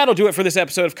tuning in. That'll do it for this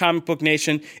episode of Comic Book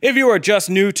Nation. If you are just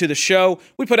new to the show,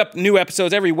 we put up new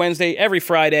episodes every Wednesday, every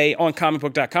Friday on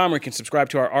comicbook.com, where you can subscribe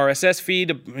to our RSS feed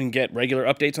and get regular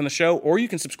updates on the show, or you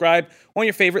can subscribe on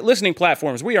your favorite listening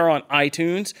platforms. We are on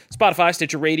iTunes, Spotify,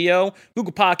 Stitcher Radio,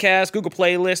 Google Podcasts, Google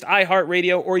Playlist,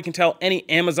 iHeartRadio, or you can tell any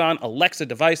Amazon Alexa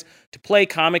device to play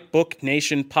Comic Book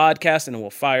Nation podcast, and it will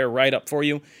fire right up for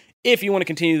you. If you want to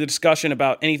continue the discussion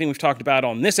about anything we've talked about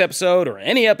on this episode or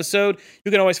any episode, you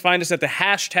can always find us at the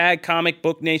hashtag Comic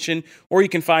Book Nation, or you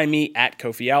can find me at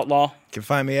Kofi Outlaw. You can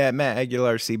find me at Matt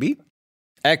Aguilar CB.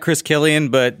 At Chris Killian,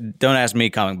 but don't ask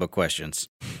me comic book questions.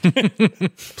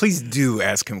 Please do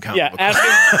ask him comic book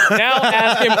questions.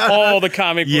 Ask him all the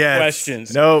comic book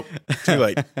questions. Nope, too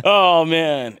late. Oh,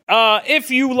 man.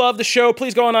 If you love the show,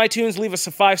 please go on iTunes, leave us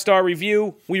a 5-star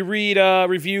review. We read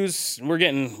reviews. We're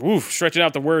getting, stretching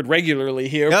out the word regularly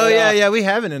here. Oh, but, we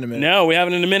haven't in a minute. No, we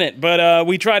haven't in a minute. But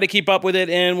we try to keep up with it,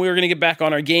 and we're going to get back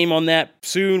on our game on that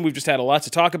soon. We've just had a lot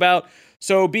to talk about.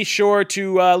 So be sure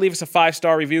to leave us a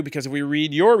 5-star review, because if we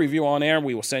read your review on air,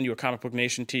 we will send you a Comic Book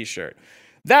Nation t-shirt.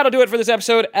 That'll do it for this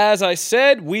episode. As I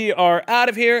said, we are out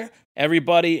of here.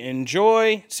 Everybody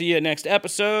enjoy. See you next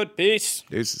episode. Peace.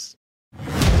 Deuces.